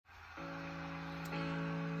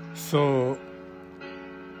So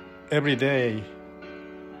every day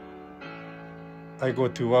I go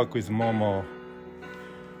to work with Momo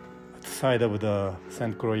at the side of the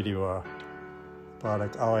St. Croix River, about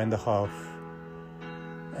like hour and a half,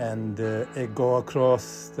 and it go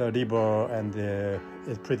across the river, and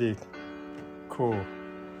it's pretty cool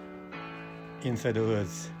inside the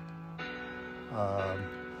woods. I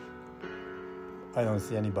don't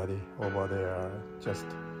see anybody over there, just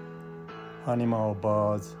animal,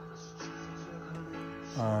 birds.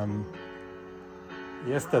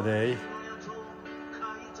 Yesterday, it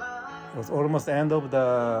was almost the end of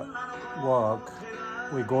the walk.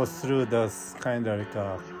 We go through this kind of like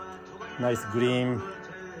a nice green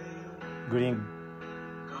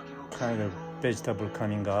kind of vegetable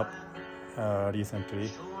coming up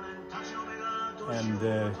recently.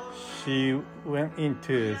 And she went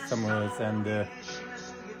into some woods, and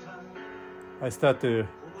I start to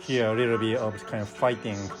hear a little bit of kind of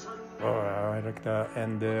fighting like that,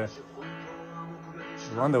 and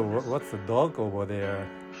wonder what's the dog over there.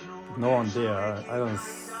 No one there. I don't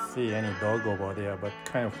see any dog over there, but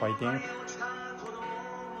kind of fighting.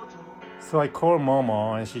 So I called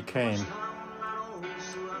Momo, and she came,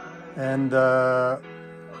 and I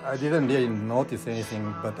didn't really notice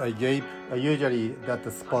anything, but I usually that's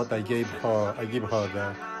the spot I give her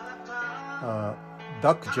the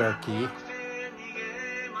duck jerky,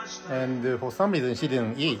 and for some reason she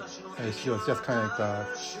didn't eat. She was just kind of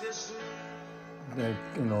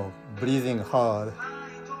breathing hard,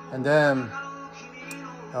 and then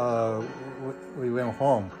we went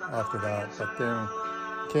home after that. But then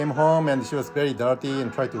came home, and she was very dirty,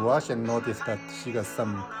 and tried to wash, and noticed that she got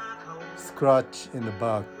some scratch in the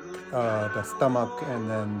back, the stomach, and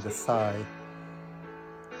then the side.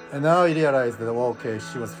 And now I realized that okay,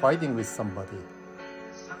 she was fighting with somebody,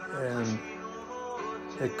 and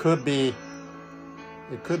it could be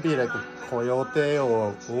like a coyote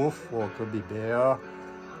or wolf, or it could be bear.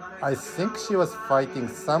 I think she was fighting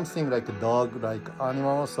something like a dog-like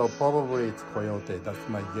animal, so probably it's coyote. That's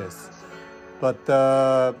my guess. But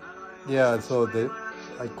yeah, so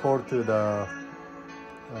I called to the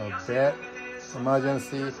vet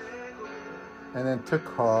emergency, and then took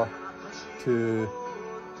her to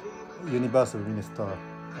Universal Minister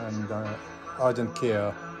and urgent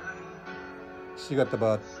care. She got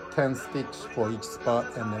about 10 stitches for each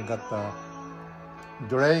spot, and I got the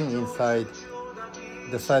drain inside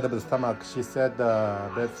the side of the stomach. She said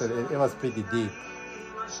vet said it was pretty deep,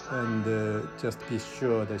 and just be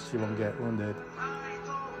sure that she won't get wounded.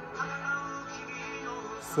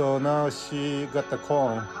 So now she got the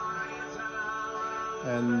cone,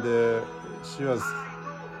 and she was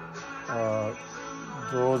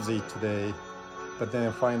drowsy today, but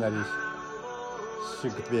then finally she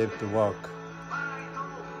could be able to walk.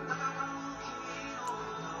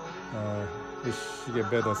 We should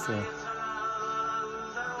get better soon.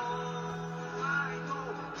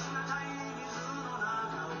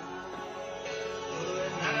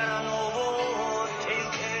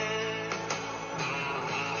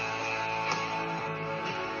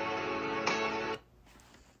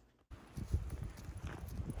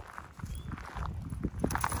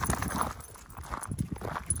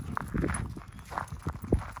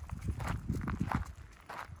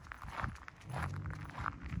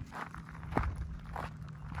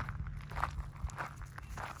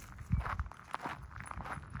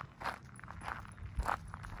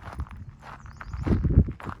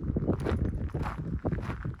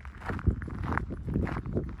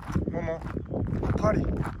 Momo, party.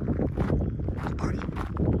 Party.